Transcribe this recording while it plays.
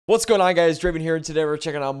What's going on, guys? Draven here, and today we're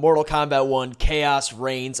checking out Mortal Kombat 1 Khaos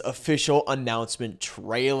Reigns official announcement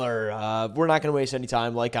trailer. We're not going to waste any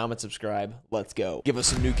time. Like, comment, subscribe. Let's go. Give us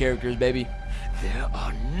some new characters, baby. There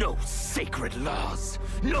are no sacred laws,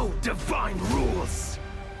 no divine rules.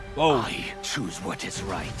 Whoa. I choose what is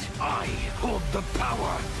right. I hold the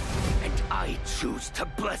power. And I choose to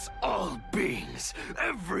bless all beings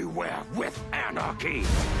everywhere with anarchy.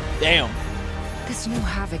 Damn. This new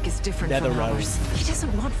Havoc is different from ours. He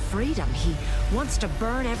doesn't want freedom. He wants to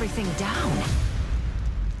burn everything down.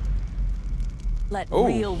 Let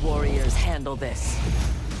real warriors handle this.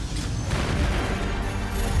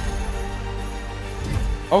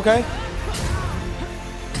 Okay.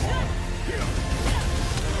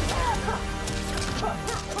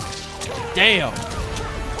 Damn.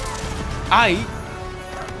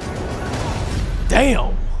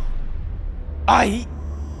 Damn.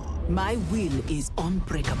 My will is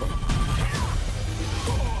unbreakable.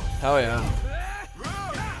 Hell yeah.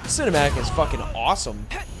 Cinematic is fucking awesome.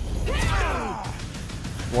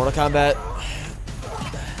 Mortal Kombat.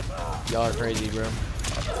 Y'all are crazy, bro.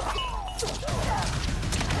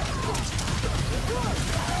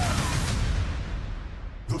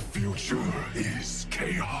 The future is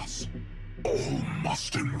chaos. All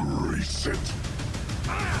must embrace it.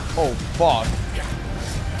 Oh, fuck.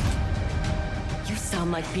 You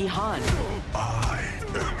sound like Bihan. I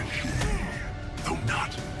am he, though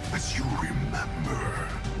not as you remember.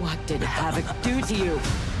 What did Havoc do to you?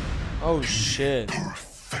 Oh, shit.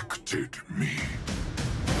 Perfected me.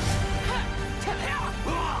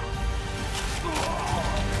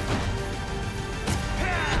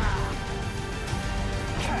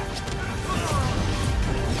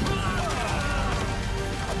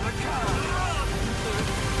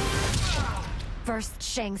 First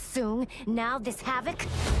Shang Tsung, now this Havoc?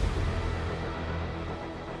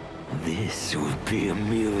 This will be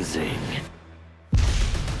amusing.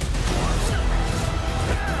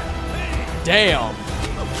 Damn.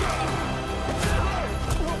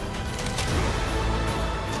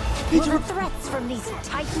 Will the threats from these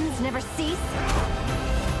titans never cease?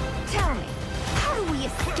 Tell me, how do we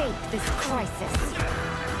escape this crisis?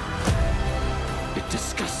 It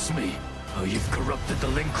disgusts me how you've corrupted the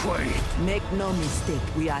ENQUIRIES. Make no mistake,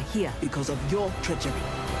 we are here because of your treachery.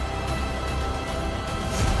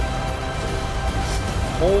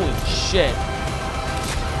 Holy shit.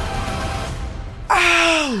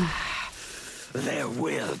 Ow! There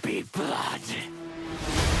will be blood.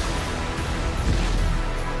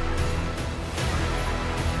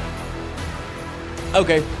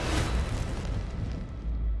 Okay.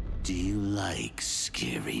 Do you like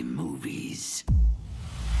scary movies?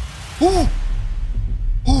 Oh!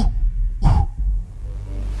 Oh!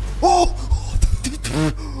 Oh!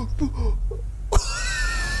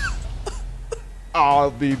 I'll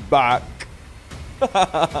be back.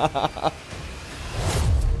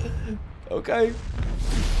 Okay.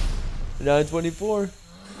 9:24.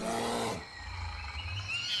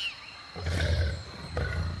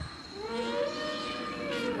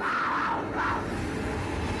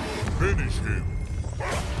 Finish him.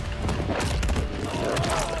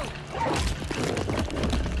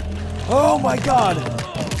 Oh my god!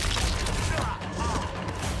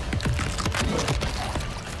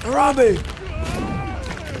 Robbie!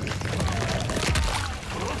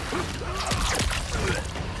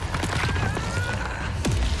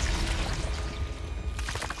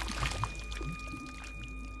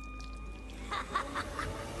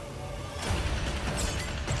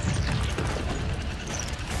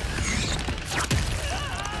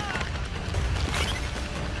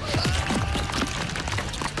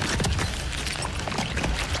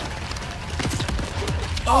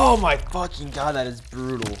 Oh my fucking god, that is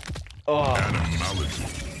brutal. Oh.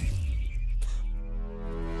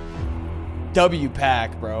 W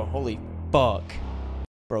pack, bro. Holy fuck.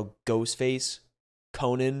 Bro, Ghostface,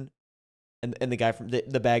 Conan, and the guy from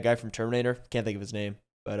the bad guy from Terminator. Can't think of his name,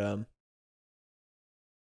 but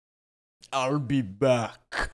I'll be back.